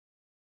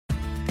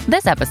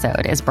This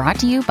episode is brought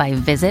to you by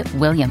Visit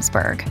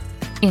Williamsburg.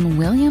 In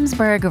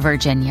Williamsburg,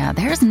 Virginia,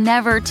 there's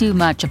never too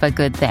much of a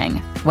good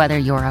thing. Whether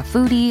you're a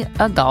foodie,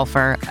 a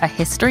golfer, a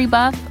history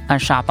buff, a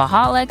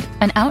shopaholic,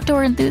 an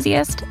outdoor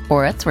enthusiast,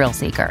 or a thrill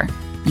seeker,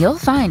 you'll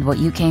find what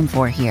you came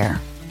for here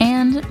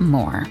and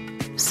more.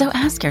 So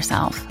ask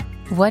yourself,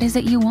 what is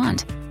it you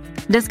want?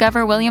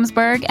 Discover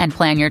Williamsburg and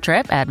plan your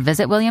trip at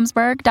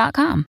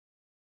visitwilliamsburg.com.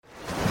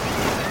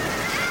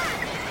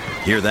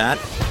 Hear that?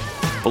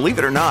 Believe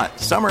it or not,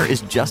 summer is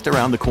just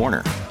around the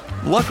corner.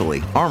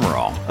 Luckily, Armor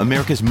All,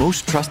 America's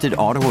most trusted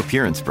auto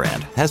appearance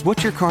brand, has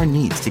what your car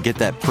needs to get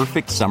that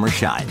perfect summer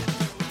shine.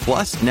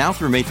 Plus, now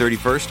through May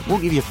 31st, we'll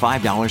give you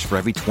 $5 for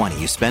every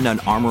 $20 you spend on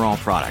Armor All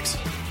products.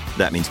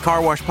 That means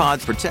car wash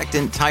pods,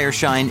 protectant, tire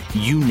shine,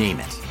 you name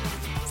it.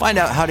 Find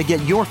out how to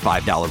get your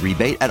 $5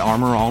 rebate at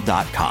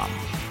armorall.com.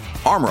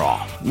 Armor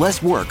All,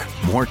 less work,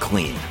 more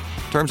clean.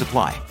 Terms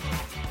apply.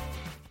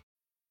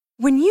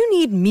 When you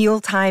need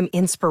mealtime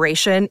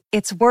inspiration,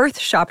 it's worth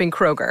shopping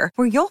Kroger,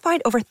 where you'll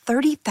find over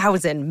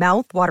 30,000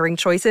 mouth-watering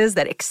choices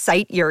that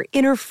excite your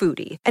inner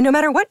foodie. And no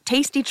matter what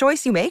tasty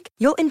choice you make,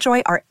 you'll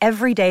enjoy our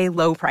everyday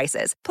low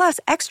prices, plus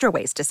extra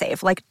ways to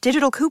save, like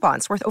digital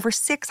coupons worth over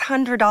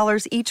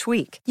 $600 each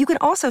week. You can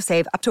also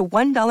save up to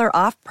 $1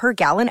 off per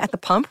gallon at the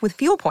pump with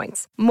fuel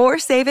points. More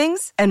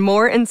savings and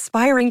more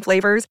inspiring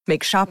flavors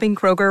make shopping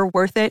Kroger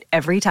worth it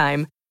every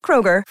time.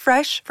 Kroger,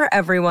 fresh for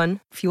everyone.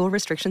 Fuel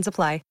restrictions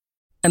apply.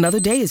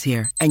 Another day is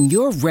here, and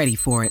you're ready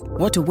for it.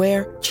 What to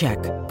wear? Check.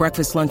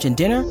 Breakfast, lunch, and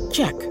dinner?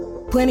 Check.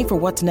 Planning for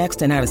what's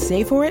next and how to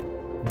save for it?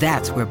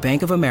 That's where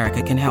Bank of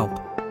America can help.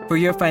 For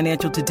your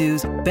financial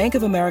to-dos, Bank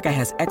of America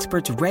has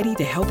experts ready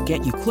to help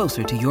get you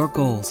closer to your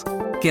goals.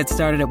 Get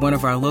started at one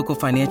of our local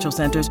financial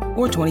centers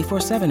or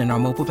 24/7 in our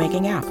mobile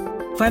banking app.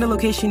 Find a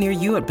location near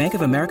you at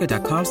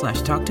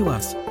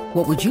bankofamerica.com/talktous.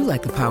 What would you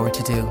like the power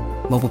to do?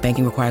 Mobile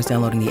banking requires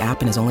downloading the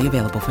app and is only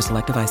available for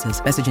select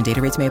devices. Message and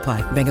data rates may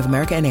apply. Bank of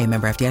America N.A.,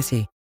 member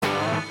FDIC.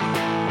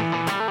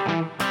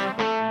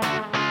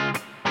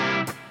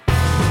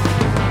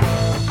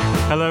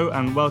 Hello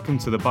and welcome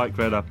to the Bike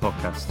Radar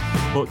podcast,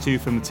 brought to you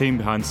from the team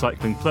behind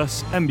Cycling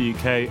Plus,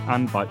 MBUK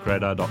and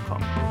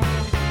BikeRadar.com.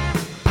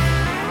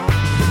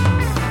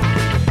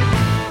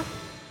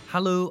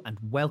 Hello and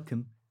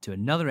welcome to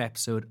another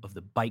episode of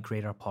the Bike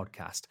Radar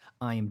podcast.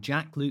 I am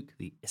Jack Luke,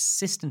 the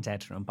assistant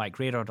editor on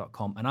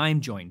BikeRadar.com, and I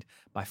am joined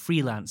by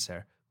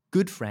freelancer,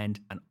 good friend,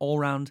 and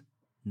all-round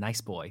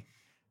nice boy,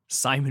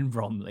 Simon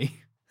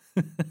Bromley.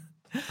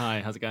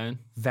 Hi, how's it going?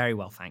 Very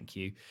well, thank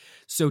you.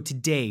 So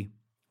today,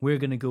 we're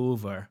going to go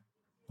over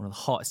one of the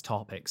hottest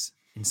topics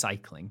in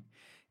cycling.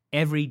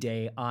 Every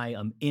day, I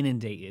am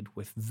inundated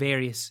with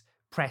various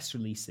press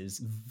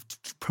releases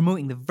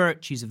promoting the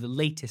virtues of the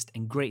latest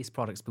and greatest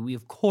products, but we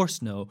of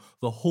course know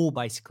the whole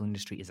bicycle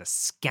industry is a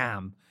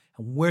scam,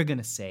 and we're going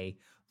to say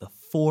the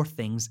 4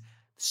 things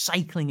the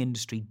cycling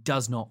industry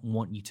does not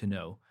want you to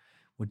know.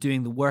 We're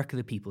doing the work of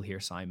the people here,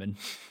 Simon.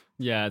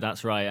 Yeah,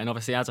 that's right. And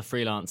obviously as a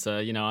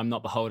freelancer, you know, I'm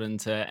not beholden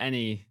to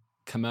any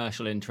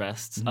commercial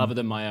interests other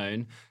than my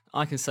own.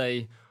 I can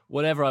say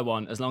whatever I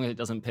want as long as it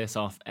doesn't piss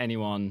off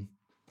anyone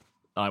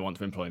I want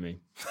to employ me.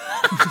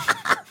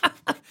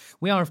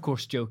 We are, of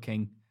course,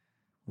 joking.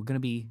 We're going to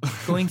be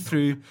going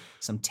through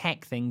some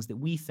tech things that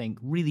we think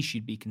really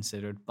should be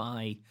considered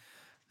by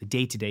the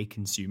day-to-day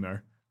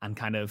consumer and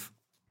kind of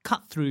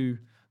cut through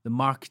the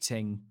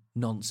marketing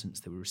nonsense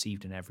that we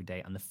received in every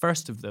day. And the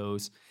first of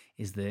those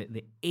is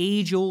the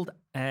age-old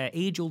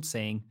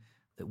saying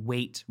that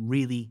weight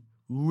really,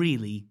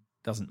 really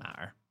doesn't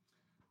matter.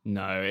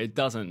 No, it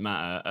doesn't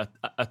matter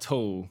at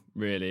all,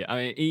 really. I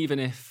mean, even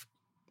if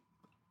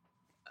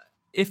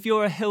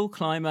you're a hill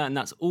climber and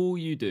that's all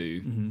you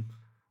do,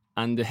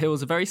 and the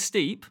hills are very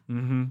steep,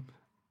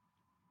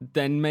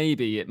 then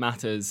maybe it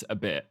matters a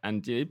bit.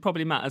 And it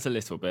probably matters a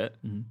little bit,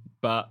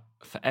 but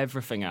for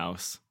everything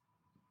else,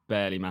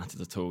 barely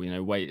matters at all. You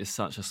know, weight is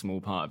such a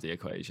small part of the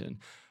equation.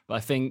 But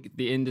I think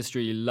the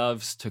industry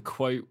loves to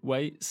quote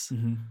weights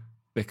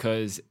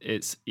because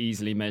it's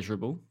easily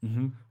measurable.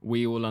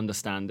 We all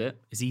understand it.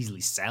 It's easily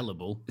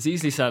sellable. It's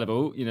easily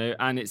sellable, you know,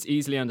 and it's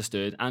easily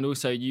understood. And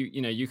also,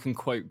 you can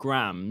quote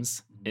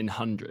grams in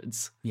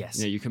hundreds. Yes.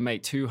 You know, you can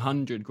make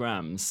 200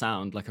 grams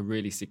sound like a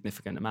really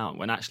significant amount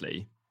when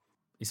actually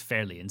it's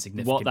fairly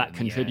insignificant. What that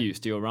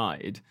contributes to your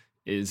ride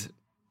is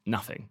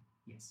nothing.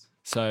 Yes.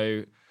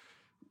 So,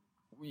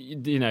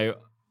 you know,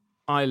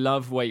 I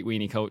love weight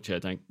weenie culture.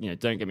 Don't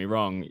get me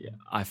wrong.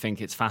 I think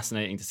it's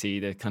fascinating to see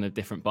the kind of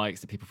different bikes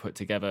that people put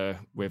together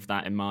with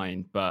that in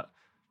mind. But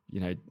you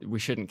know, we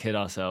shouldn't kid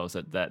ourselves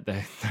that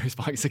those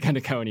bikes are going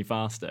to go any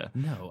faster.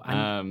 No,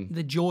 and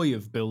the joy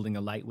of building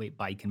a lightweight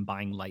bike and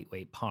buying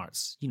lightweight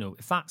parts, you know,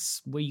 if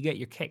that's where you get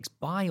your kicks,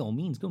 by all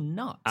means, go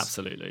nuts.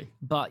 Absolutely.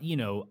 But, you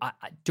know, I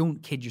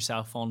don't kid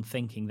yourself on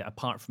thinking that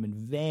apart from in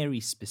very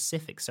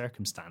specific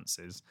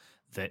circumstances,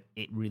 that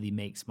it really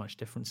makes much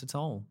difference at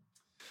all.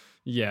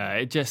 Yeah,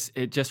 it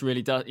just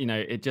really does. You know,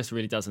 it just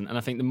really doesn't. And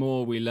I think the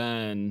more we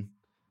learn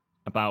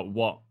about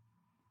what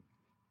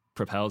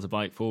propels a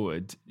bike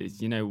forward,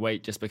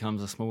 weight just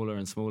becomes a smaller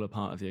and smaller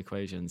part of the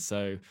equation.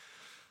 So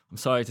I'm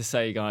sorry to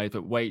say, guys,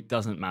 but weight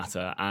doesn't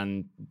matter.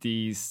 And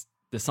the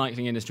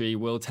cycling industry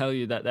will tell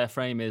you that their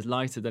frame is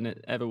lighter than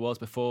it ever was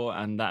before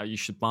and that you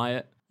should buy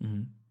it.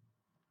 Mm-hmm.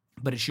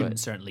 But it shouldn't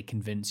certainly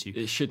convince you.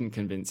 It shouldn't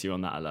convince you on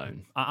that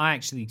alone. I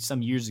actually,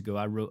 some years ago,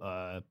 I wrote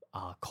a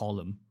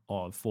column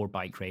for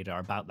Bike Radar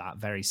about that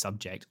very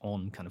subject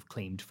on kind of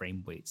claimed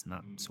frame weights and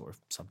that sort of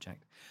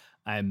subject.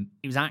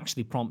 It was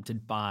actually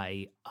prompted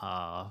by,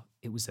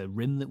 it was a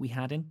rim that we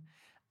had in,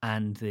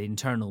 and the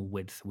internal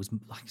width was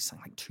like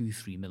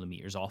 2-3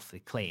 millimeters off the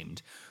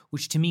claimed,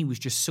 which to me was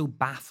just so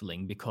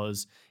baffling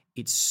because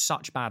it's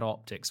such bad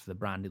optics for the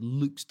brand. It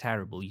looks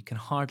terrible. You can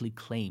hardly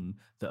claim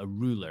that a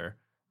ruler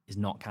is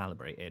not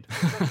calibrated.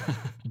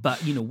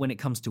 But, when it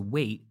comes to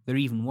weight, they're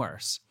even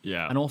worse.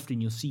 Yeah. And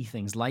often you'll see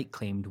things like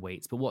claimed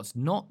weights, but what's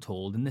not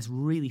told, and this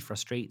really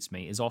frustrates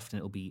me, is often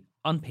it'll be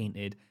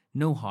unpainted,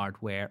 no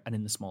hardware, and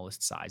in the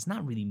smallest size. And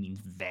that really means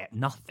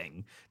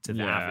nothing to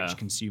the average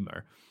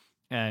consumer.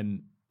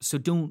 So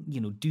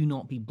do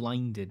not be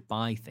blinded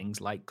by things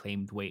like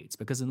claimed weights,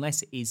 because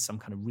unless it is some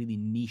kind of really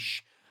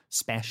niche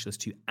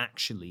specialist who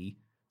actually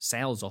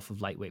sells off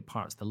of lightweight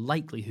parts, the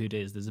likelihood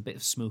is there's a bit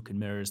of smoke and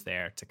mirrors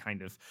there to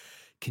kind of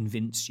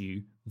convince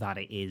you that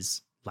it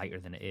is lighter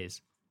than it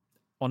is.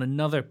 On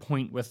another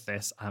point with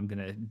this, I'm going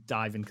to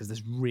dive in because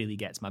this really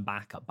gets my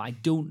back up. But I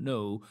don't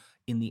know,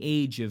 in the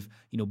age of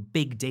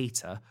big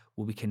data,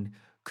 where we can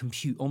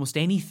compute almost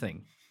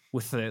anything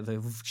with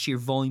the sheer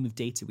volume of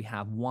data we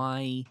have,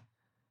 why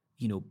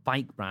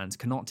bike brands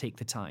cannot take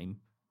the time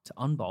to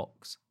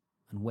unbox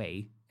and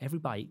weigh every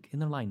bike in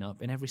their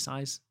lineup in every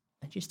size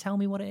and just tell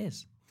me what it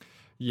is.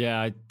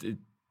 Yeah,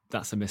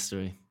 that's a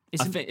mystery.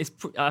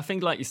 I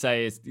think, like you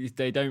say,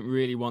 they don't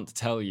really want to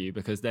tell you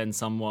because then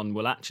someone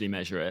will actually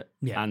measure it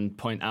and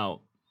point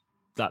out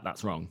that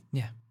that's wrong.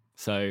 Yeah.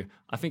 So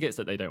I think it's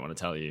that they don't want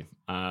to tell you.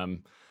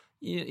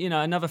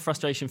 Another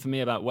frustration for me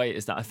about weight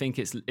is that I think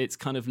it's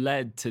kind of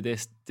led to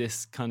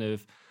this kind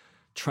of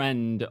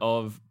trend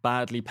of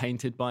badly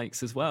painted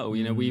bikes as well.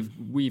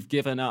 We've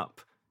given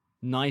up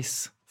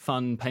nice,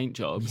 fun paint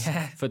jobs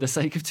for the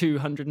sake of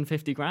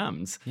 250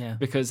 grams. Yeah.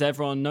 Because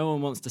no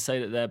one wants to say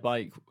that their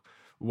bike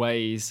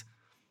weighs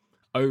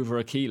over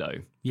a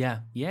kilo. Yeah.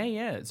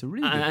 It's a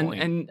really good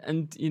point.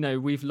 And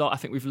I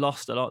think we've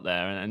lost a lot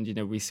there. And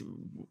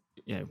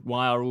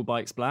why are all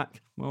bikes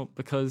black? Well,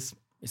 because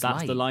that's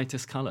light. The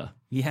lightest color.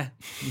 Yeah.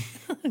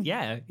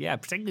 yeah.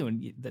 Particularly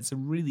when that's a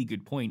really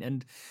good point.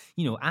 And,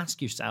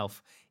 ask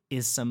yourself,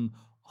 is some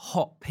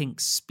hot pink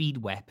speed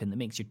weapon that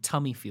makes your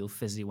tummy feel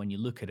fizzy when you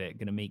look at it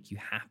going to make you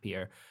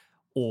happier?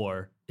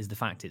 Or is the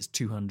fact it's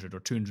 200 or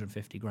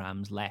 250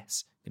 grams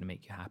less going to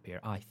make you happier?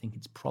 I think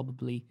it's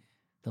probably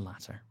the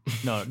latter.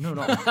 No,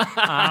 not.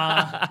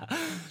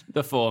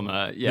 The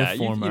former. Yeah. The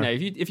former.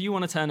 If you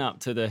want to turn up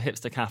to the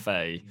hipster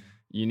cafe,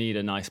 you need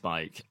a nice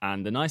bike.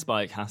 And the nice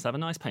bike has to have a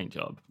nice paint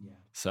job. Yeah.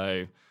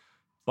 So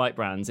bike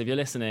brands, if you're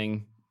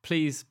listening,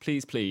 please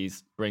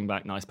bring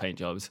back nice paint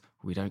jobs.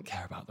 We don't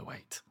care about the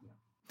weight.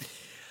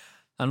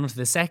 And on to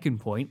the second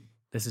point,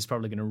 this is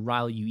probably going to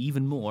rile you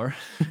even more.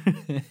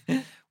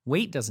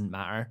 Weight doesn't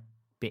matter,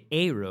 but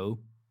aero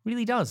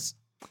really does.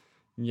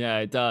 Yeah,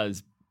 it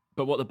does.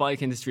 But what the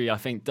bike industry, I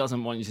think,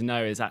 doesn't want you to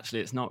know is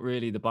actually it's not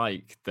really the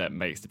bike that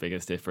makes the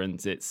biggest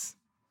difference. It's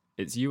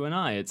you and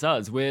I. It's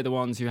us. We're the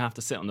ones who have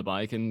to sit on the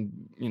bike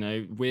and,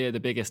 we're the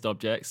biggest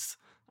objects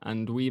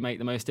and we make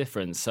the most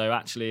difference. So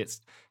actually,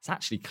 it's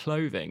actually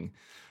clothing.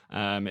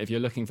 If you're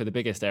looking for the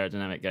biggest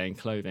aerodynamic gain,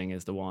 clothing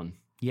is the one.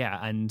 Yeah,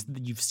 and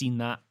you've seen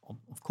that,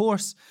 of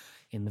course,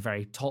 in the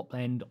very top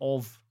end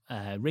of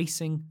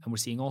racing, and we're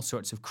seeing all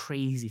sorts of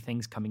crazy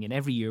things coming in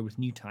every year with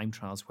new time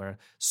trials where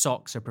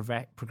socks are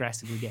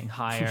progressively getting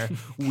higher,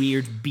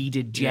 weird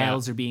beaded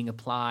gels are being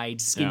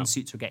applied, skin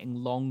suits are getting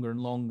longer and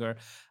longer,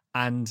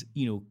 and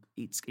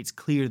it's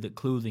clear that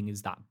clothing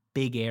is that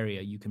big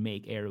area you can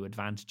make aero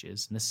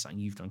advantages, and this is something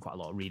you've done quite a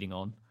lot of reading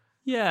on.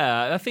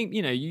 Yeah, I think,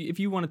 if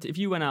you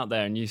went out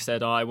there and you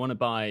said, I want to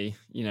buy,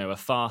 a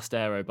fast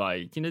aero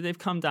bike, they've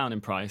come down in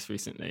price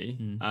recently.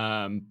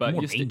 But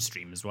more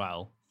mainstream as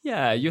well.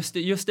 Yeah, you're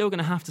still going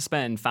to have to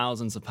spend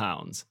thousands of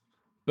pounds.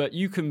 But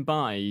you can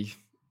buy,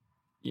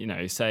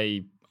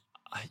 say,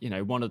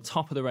 one of the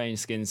top of the range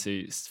skin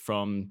suits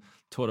from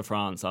Tour de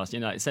France last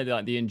year, say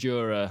like the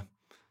Endura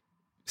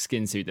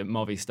skin suit that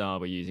Movistar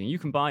were using. You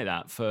can buy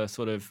that for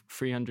sort of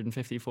 £350,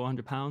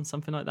 £400,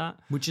 something like that.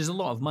 Which is a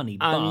lot of money,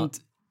 but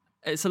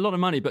it's a lot of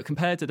money, but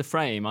compared to the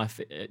frame,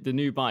 the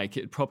new bike,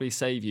 it'd probably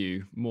save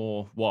you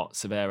more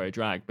watts of aero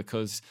drag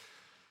because,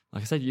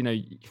 like I said,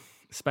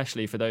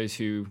 especially for those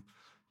who,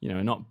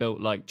 are not built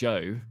like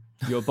Joe,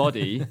 your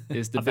body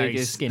is the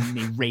biggest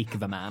skinny rake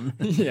of a man.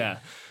 Yeah.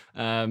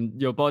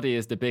 Your body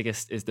is the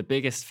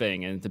biggest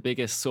thing and the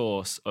biggest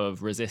source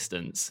of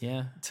resistance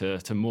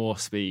to more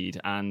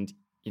speed. And,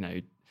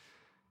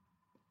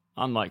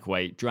 unlike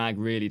weight, drag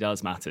really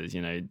does matter.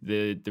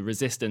 The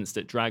resistance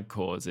that drag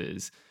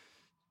causes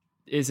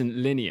isn't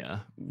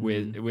linear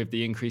with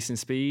the increase in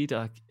speed.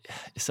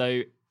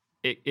 So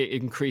it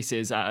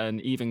increases at an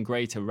even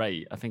greater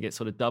rate. I think it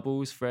sort of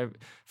doubles for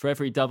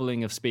every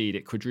doubling of speed,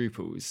 it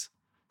quadruples.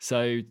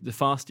 So the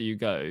faster you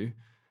go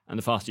and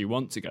the faster you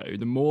want to go,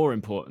 the more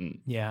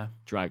important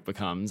drag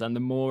becomes, and the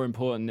more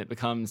important it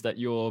becomes that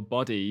your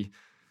body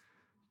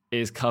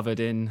is covered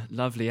in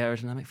lovely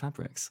aerodynamic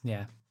fabrics.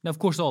 Yeah. Now, of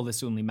course, all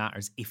this only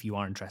matters if you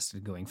are interested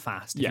in going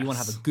fast. If you want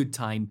to have a good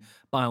time,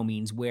 by all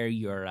means, wear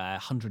your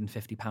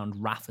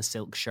 150-pound Rafa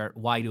silk shirt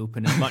wide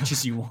open as much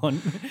as you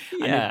want. And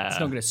it's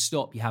not going to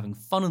stop you having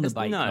fun on the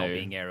bike, not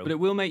being aero. But it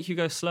will make you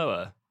go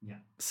slower. Yeah.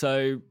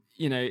 So,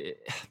 you know,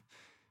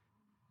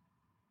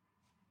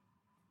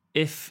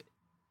 if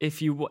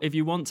you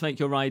want to make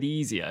your ride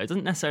easier, it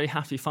doesn't necessarily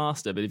have to be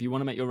faster, but if you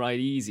want to make your ride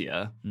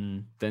easier,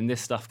 then this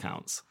stuff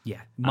counts.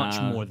 Yeah,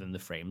 much more than the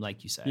frame,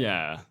 like you said.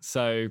 Yeah,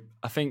 so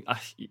I think,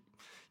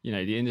 you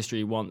know, the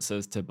industry wants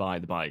us to buy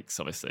the bikes,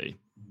 obviously,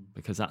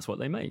 because that's what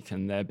they make,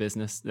 and they're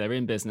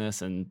in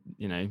business, and,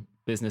 you know,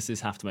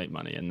 businesses have to make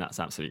money, and that's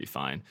absolutely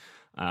fine.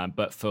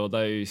 But for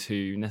those who,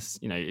 you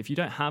know, if you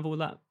don't have all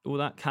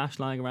that cash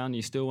lying around,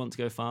 you still want to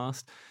go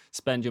fast,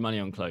 spend your money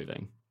on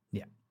clothing.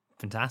 Yeah.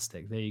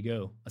 Fantastic. There you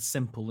go. A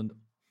simple and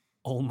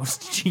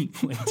almost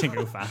cheap way to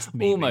go fast.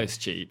 Maybe. Almost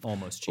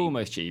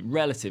cheap.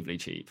 Relatively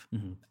cheap.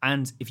 Mm-hmm.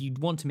 And if you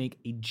want to make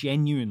a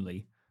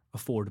genuinely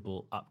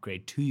affordable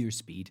upgrade to your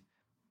speed,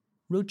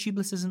 road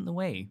tubeless isn't the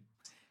way.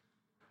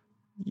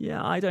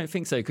 Yeah, I don't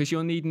think so, because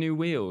you'll need new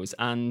wheels.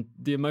 And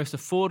the most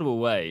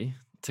affordable way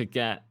to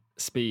get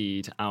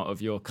speed out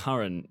of your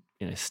current,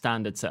 you know,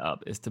 standard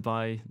setup is to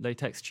buy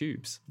latex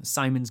tubes.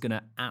 Simon's going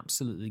to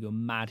absolutely go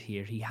mad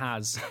here. He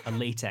has a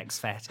latex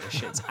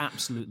fetish. It's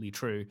absolutely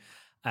true.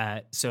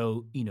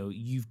 So, you know,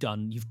 you've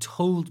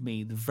told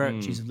me the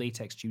virtues of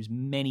latex tubes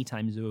many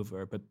times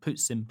over, but put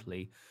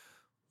simply,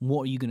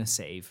 what are you going to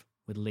save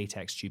with a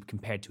latex tube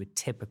compared to a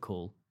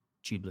typical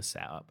tubeless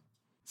setup?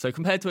 So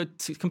compared to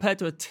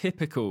a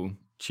typical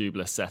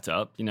tubeless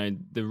setup, you know,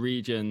 the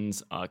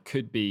regions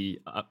could be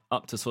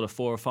up to sort of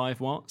 4 or 5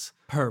 watts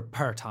per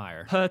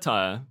tire. Per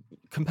tire,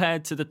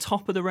 compared to the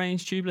top of the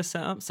range tubeless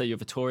setup, say your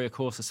Vittoria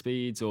Corsa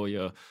Speeds or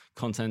your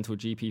Continental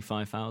GP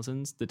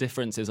 5000s. The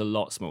difference is a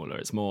lot smaller.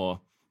 It's more,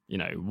 you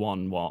know,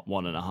 1 watt,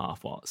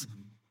 1.5 watts.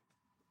 Mm-hmm.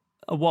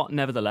 A watt,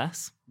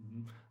 nevertheless.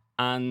 Mm-hmm.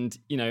 And,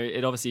 you know,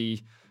 it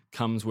obviously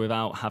comes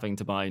without having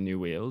to buy new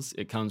wheels.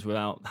 It comes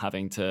without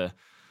having to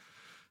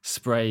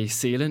spray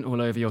sealant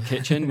all over your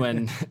kitchen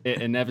when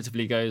it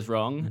inevitably goes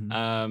wrong.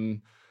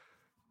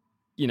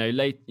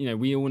 Mm-hmm.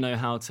 We all know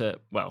how to,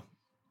 well,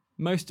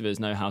 most of us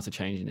know how to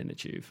change an inner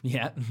tube.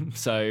 Yeah.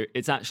 So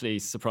it's actually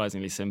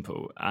surprisingly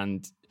simple.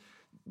 And,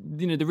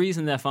 you know, the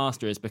reason they're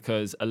faster is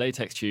because a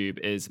latex tube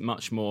is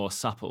much more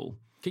supple.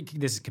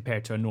 This is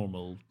compared to a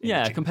normal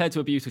tube. Compared to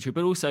a butyl tube.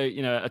 But also,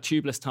 you know, a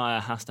tubeless tyre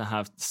has to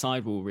have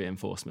sidewall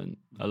reinforcement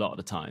a lot of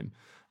the time.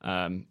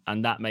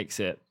 And that makes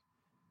it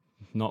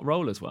not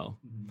roll as well.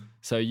 Mm-hmm.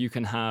 So you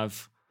can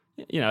have,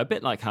 you know, a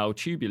bit like how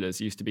tubulars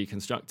used to be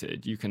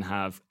constructed. You can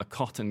have a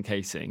cotton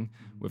casing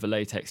with a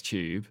latex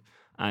tube,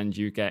 and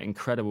you get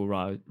incredible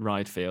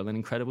ride feel and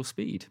incredible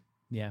speed.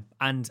 Yeah,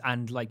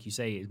 and like you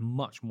say, it's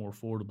much more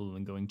affordable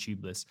than going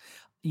tubeless.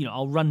 You know,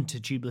 I'll run to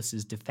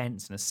tubeless's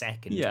defense in a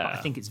second. Yeah. But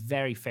I think it's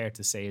very fair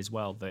to say as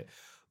well that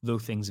though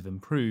things have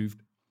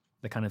improved,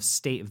 the kind of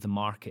state of the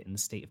market and the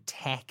state of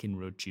tech in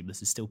road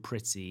tubeless is still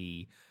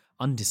pretty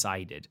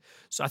undecided.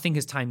 So I think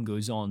as time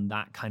goes on,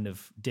 that kind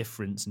of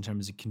difference in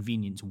terms of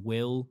convenience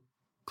will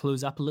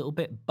close up a little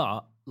bit.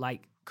 But,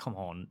 like, come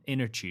on,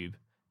 inner tube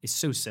is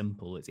so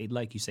simple. It's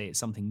like you say, it's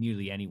something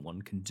nearly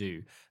anyone can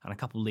do. And a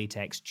couple of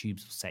latex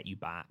tubes will set you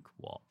back,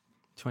 what?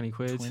 20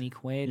 quid. 20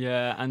 quid.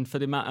 Yeah, and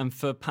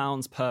for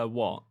pounds per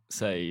watt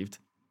saved,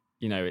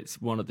 you know, it's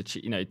one of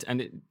the, you know,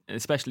 and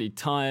especially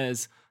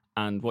tyres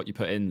and what you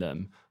put in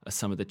them are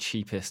some of the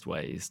cheapest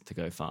ways to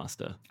go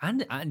faster.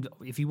 And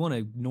if you want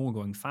to know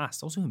going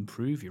fast, also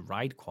improve your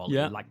ride quality,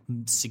 like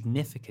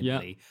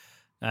significantly.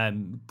 Yeah.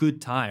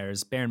 Good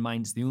tyres, bear in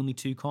mind, it's the only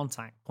 2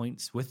 contact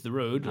points with the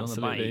road.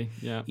 Absolutely. On the bike.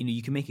 Yeah. You know,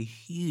 you can make a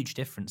huge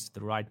difference to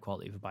the ride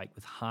quality of a bike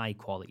with high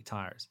quality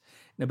tyres.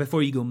 Now,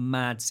 before you go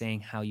mad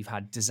saying how you've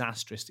had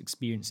disastrous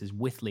experiences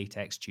with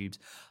latex tubes,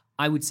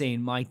 I would say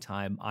in my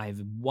time,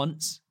 I've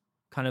once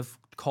kind of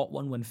caught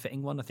one when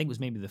fitting one. I think it was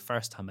maybe the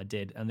first time I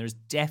did. And there's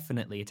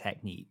definitely a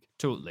technique,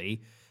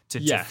 totally, to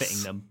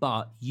fitting them.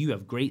 But you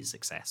have great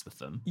success with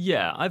them.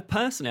 Yeah, I've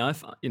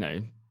you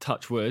know,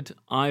 touch wood,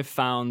 I've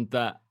found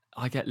that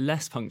I get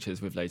less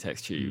punctures with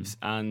latex tubes.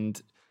 And,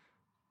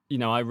 you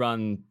know, I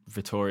run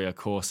Vittoria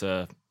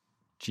Corsa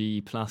G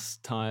Plus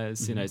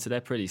tyres, you know, so they're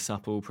pretty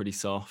supple, pretty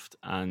soft.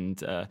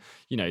 And,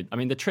 you know, I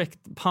mean,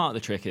 part of the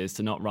trick is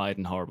to not ride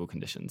in horrible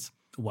conditions.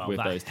 Well, with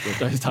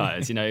those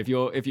tyres, you know, if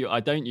you, I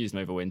don't use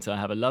them over winter. I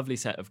have a lovely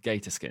set of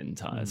gator skin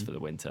tyres for the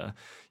winter.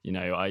 You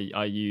know,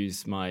 I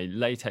use my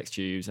latex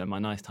tubes and my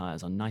nice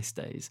tyres on nice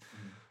days.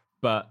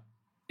 But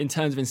in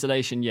terms of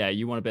installation, yeah,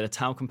 you want a bit of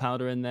talcum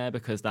powder in there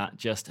because that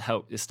just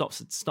helps. It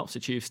stops the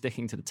tube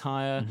sticking to the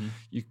tyre.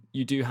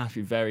 You do have to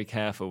be very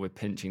careful with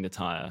pinching the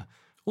tyre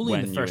Only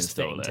when in the first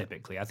you install fitting, it.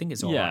 typically. I think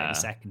it's all right the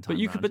second time.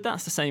 But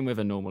that's the same with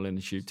a normal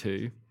inner tube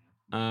too.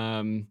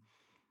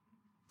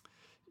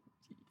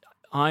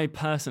 I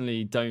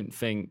personally don't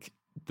think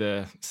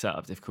the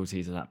setup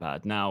difficulties are that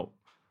bad. Now,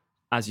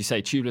 as you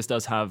say, tubeless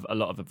does have a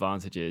lot of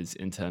advantages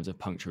in terms of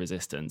puncture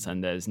resistance,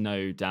 and there's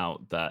no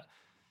doubt that,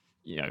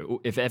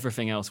 if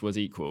everything else was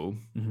equal,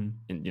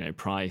 in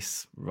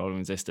price, rolling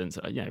resistance,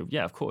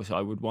 of course,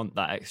 I would want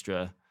that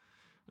extra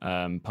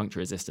puncture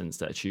resistance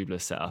that a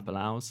tubeless setup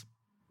allows.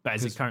 But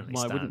as it currently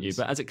stands, why wouldn't you?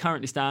 But as it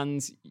currently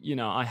stands,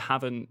 I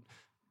haven't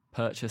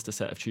purchased a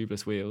set of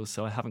tubeless wheels,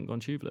 so I haven't gone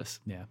tubeless.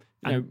 Yeah.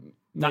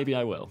 Maybe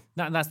I will.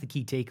 That's the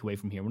key takeaway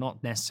from here. We're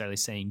not necessarily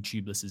saying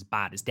tubeless is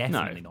bad. It's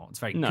definitely not. It's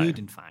very good,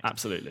 in fact.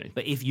 Absolutely.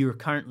 But if you're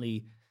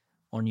currently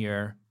on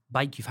your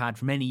bike you've had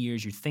for many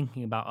years, you're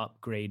thinking about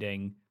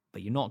upgrading,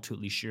 but you're not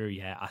totally sure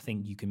yet, I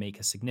think you can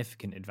make a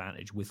significant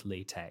advantage with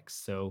latex.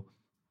 So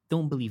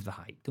don't believe the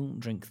hype. Don't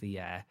drink the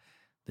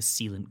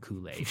sealant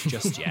Kool-Aid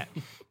just yet.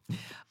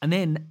 And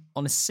then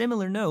on a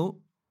similar note,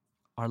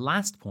 our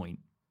last point,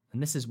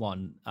 and this is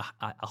one,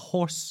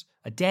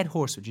 a dead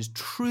horse which has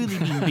truly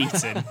been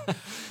beaten.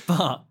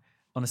 But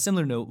on a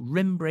similar note,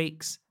 rim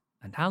brakes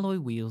and alloy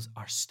wheels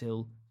are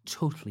still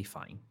totally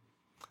fine.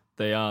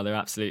 They are. They're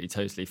absolutely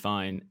totally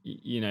fine.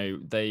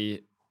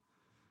 They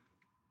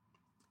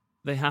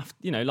have,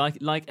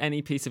 like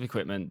any piece of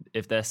equipment,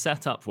 if they're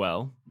set up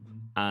well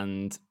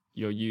and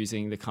you're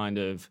using the kind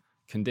of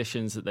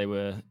conditions that they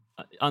were,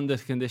 under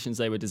conditions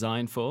they were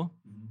designed for,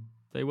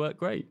 they work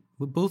great.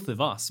 With both of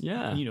us,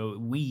 yeah.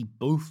 We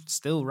both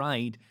still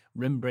ride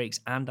rim brakes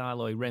and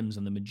alloy rims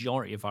on the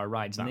majority of our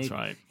rides. That's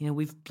right.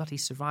 We've bloody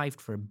survived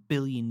for 1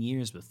 billion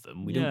years with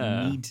them. We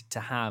don't need to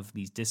have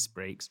these disc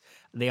brakes.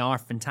 They are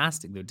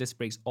fantastic, though. Disc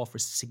brakes offer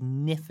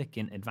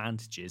significant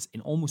advantages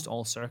in almost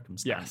all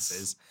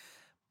circumstances. Yes.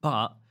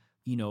 But,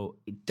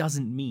 it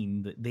doesn't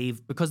mean that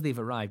because they've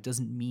arrived,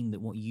 doesn't mean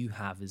that what you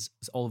have is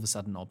all of a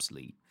sudden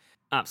obsolete.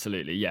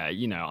 Absolutely, yeah.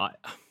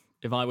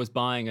 If I was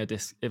buying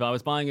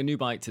a new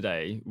bike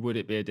today, would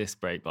it be a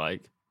disc brake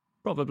bike?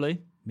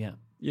 Probably. Yeah.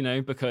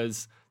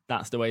 Because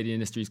that's the way the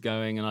industry's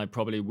going, and I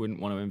probably wouldn't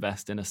want to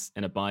invest in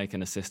a bike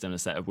and a system, a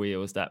set of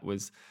wheels that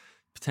was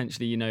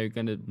potentially,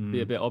 going to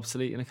be a bit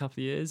obsolete in a couple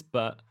of years.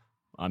 But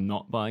I'm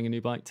not buying a new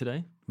bike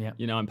today. Yeah.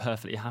 I'm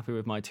perfectly happy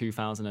with my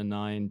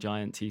 2009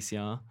 Giant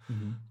TCR.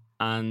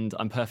 And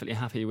I'm perfectly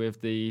happy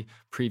with the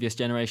previous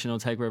generation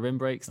Ultegra rim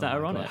brakes that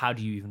are on it. How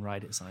do you even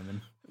ride it,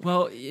 Simon?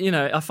 Well,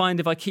 I find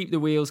if I keep the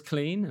wheels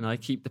clean and I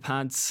keep the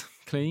pads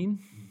clean,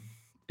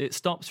 it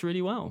stops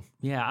really well.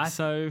 Yeah.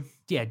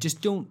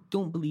 Just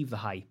don't believe the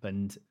hype.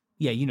 And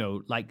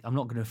I'm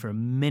not going to for a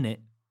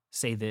minute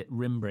say that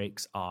rim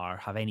brakes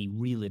have any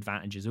real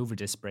advantages over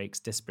disc brakes.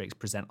 Disc brakes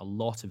present a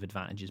lot of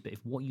advantages, but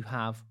if what you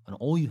have and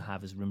all you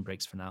have is rim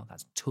brakes for now,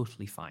 that's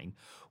totally fine.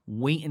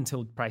 Wait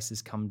until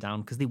prices come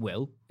down, because they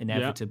will,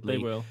 inevitably. Yeah,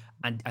 they will.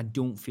 And I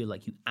don't feel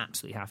like you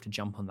absolutely have to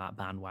jump on that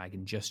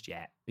bandwagon just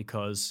yet,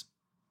 because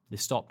they've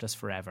stopped us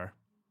forever.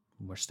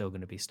 And we're still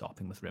going to be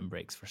stopping with rim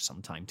brakes for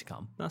some time to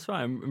come. That's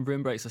right. And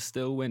rim brakes are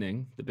still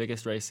winning the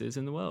biggest races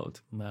in the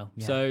world. Well,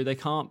 yeah. So they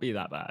can't be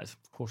that bad.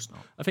 Of course not.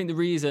 I think the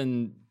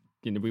reason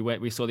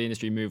we saw the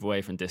industry move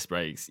away from disc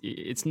brakes,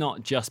 it's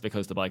not just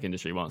because the bike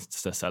industry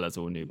wants to sell us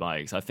all new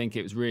bikes. I think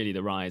it was really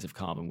the rise of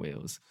carbon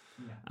wheels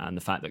and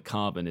the fact that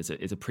carbon is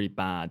a pretty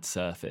bad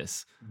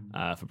surface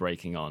for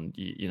braking on,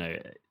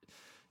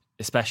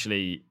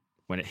 especially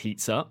when it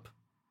heats up.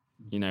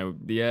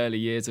 The early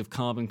years of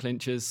carbon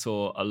clinchers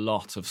saw a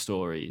lot of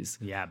stories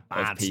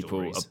of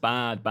people,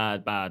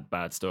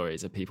 bad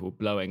stories of people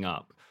blowing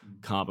up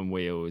carbon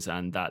wheels,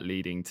 and that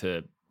leading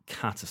to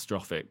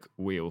catastrophic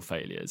wheel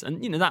failures.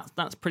 And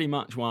that's pretty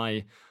much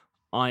why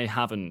I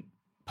haven't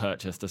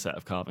purchased a set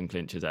of carbon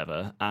clinchers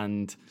ever.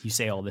 And you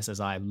say all this as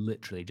I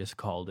literally just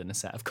called in a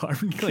set of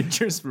carbon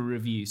clinchers for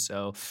review.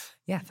 So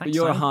yeah, thanks. But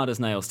you're Simon. a hard as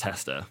nails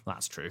tester.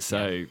 That's true.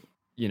 So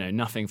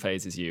nothing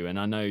phases you, and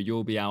I know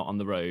you'll be out on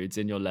the roads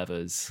in your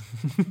levers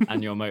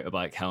and your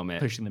motorbike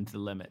helmet, pushing them to the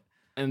limit,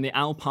 and the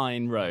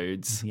alpine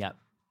roads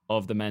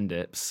of the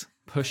Mendips,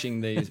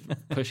 pushing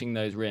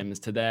those rims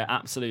to their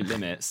absolute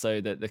limit, so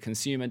that the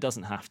consumer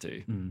doesn't have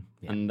to.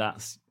 And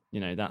that's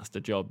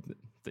the job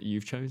that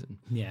you've chosen.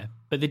 Yeah,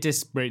 but the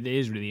disc brake, it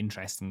is really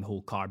interesting, the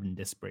whole carbon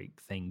disc brake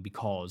thing,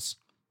 because,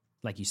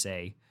 like you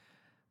say,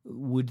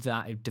 would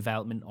that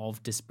development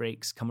of disc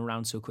brakes come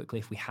around so quickly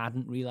if we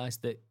hadn't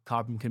realised that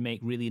carbon can make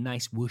really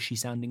nice whooshy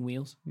sounding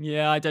wheels?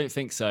 Yeah, I don't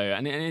think so.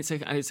 And it's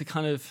a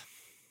kind of,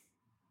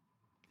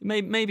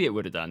 maybe it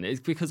would have done. It's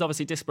because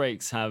obviously disc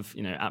brakes have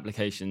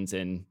applications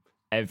in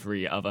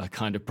every other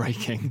kind of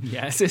braking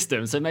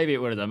system. So maybe it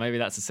would have done. Maybe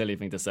that's a silly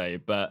thing to say,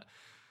 but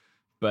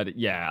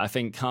yeah, I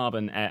think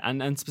carbon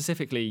and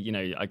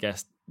specifically, I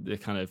guess the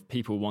kind of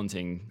people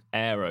wanting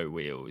aero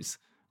wheels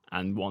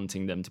and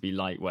wanting them to be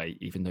lightweight,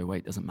 even though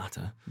weight doesn't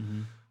matter.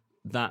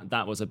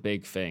 That was a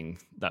big thing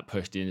that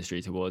pushed the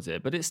industry towards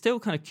it. But it's still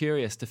kind of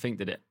curious to think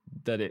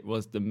that it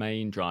was the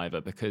main driver,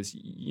 because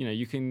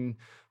you can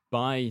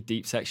buy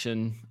deep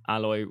section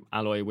alloy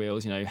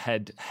wheels. You know,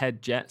 head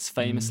jets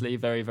famously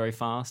very, very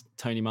fast.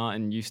 Tony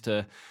Martin used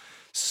to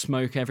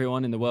smoke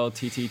everyone in the World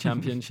TT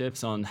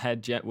Championships on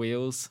head jet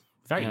wheels.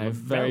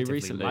 Very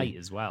recently, light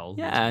as well.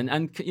 Yeah,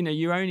 and you know,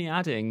 you're only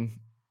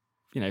adding,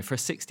 you know, for a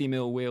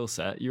 60mm wheel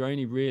set, you're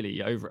only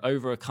really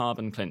over a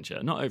carbon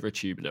clincher, not over a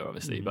tubular,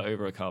 obviously, but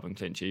over a carbon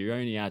clincher, you're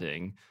only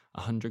adding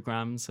 100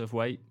 grams of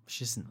weight,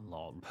 which isn't a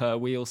lot per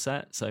wheel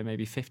set, so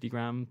maybe 50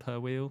 gram per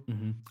wheel.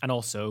 And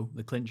also,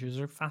 the clinchers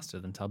are faster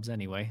than tubs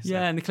anyway. So.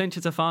 Yeah, and the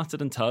clinchers are faster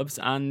than tubs,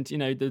 and you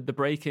know, the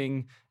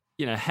braking.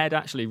 You know, Head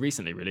actually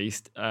recently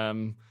released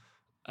a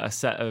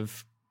set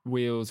of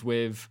wheels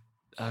with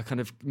a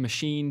kind of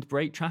machined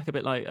brake track, a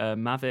bit like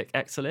Mavic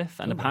Exolith,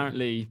 and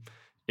apparently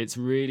it's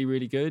really,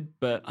 really good,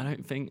 but I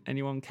don't think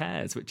anyone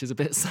cares, which is a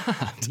bit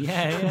sad.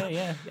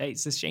 Yeah.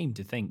 It's a shame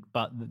to think,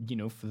 but you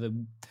know, for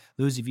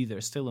those of you that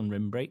are still on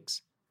rim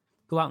brakes,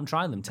 go out and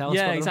try them. Tell us.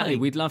 Yeah, what exactly.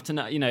 Like. We'd love to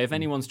know. You know, if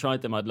anyone's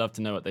tried them, I'd love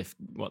to know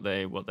what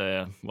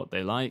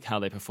they like, how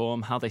they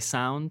perform, how they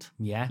sound.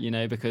 Yeah. You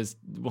know, because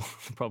the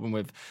problem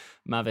with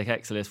Mavic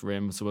Exolith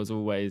rims was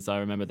always, I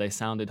remember they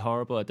sounded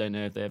horrible. I don't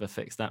know if they ever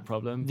fixed that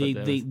problem.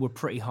 They were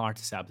pretty hard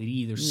to set up. They'd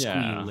either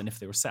squeal, and if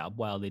they were set up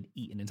well, they'd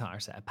eat an entire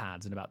set of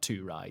pads in about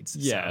 2 rides.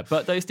 Yeah,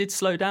 but those did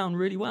slow down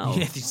really well.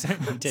 Yeah, they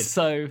certainly did.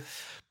 So,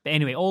 but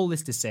anyway, all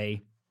this to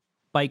say,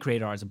 Bike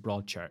Radar is a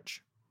broad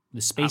church.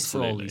 There's space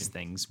for all these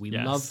things. We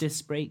love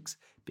disc brakes,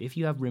 but if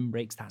you have rim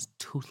brakes, that's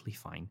totally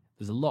fine.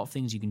 There's a lot of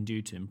things you can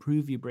do to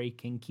improve your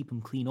braking, keep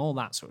them clean, all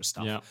that sort of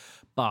stuff. Yeah.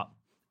 But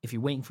if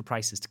you're waiting for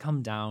prices to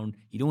come down,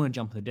 you don't want to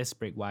jump on the disc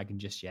brake wagon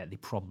just yet. They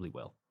probably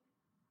will.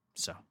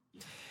 So,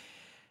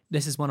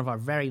 this is one of our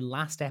very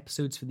last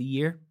episodes for the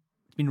year.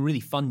 It's been a really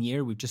fun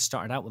year. We've just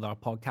started out with our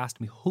podcast.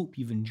 We hope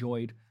you've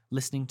enjoyed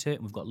listening to it.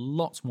 And we've got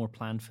lots more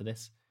planned for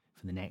this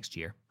for the next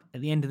year.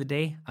 At the end of the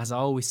day, as I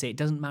always say, it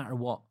doesn't matter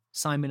what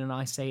Simon and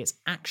I say, it's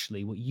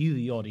actually what you,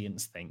 the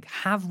audience, think.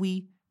 Have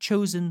we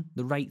chosen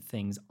the right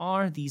things?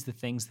 Are these the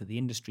things that the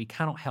industry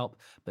cannot help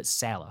but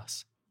sell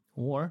us?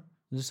 Or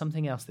is there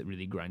something else that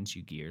really grinds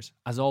you gears?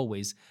 As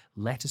always,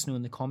 let us know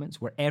in the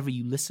comments wherever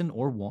you listen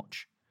or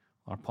watch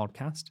our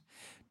podcast.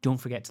 Don't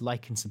forget to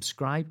like and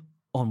subscribe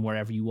on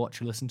wherever you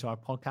watch or listen to our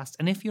podcast.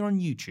 And if you're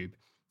on YouTube,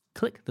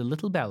 click the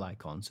little bell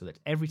icon so that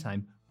every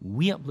time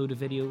we upload a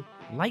video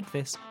like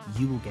this,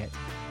 you will get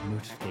a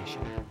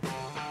notification.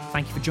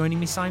 Thank you for joining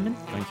me, Simon.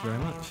 Thank you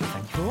very much.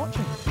 Thank you for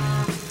watching.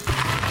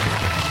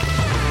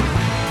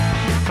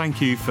 Thank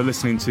you for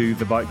listening to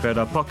the Bike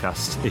Radar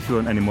podcast. If you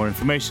want any more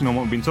information on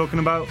what we've been talking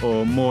about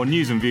or more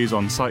news and views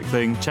on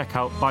cycling, check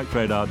out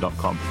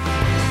bikeradar.com.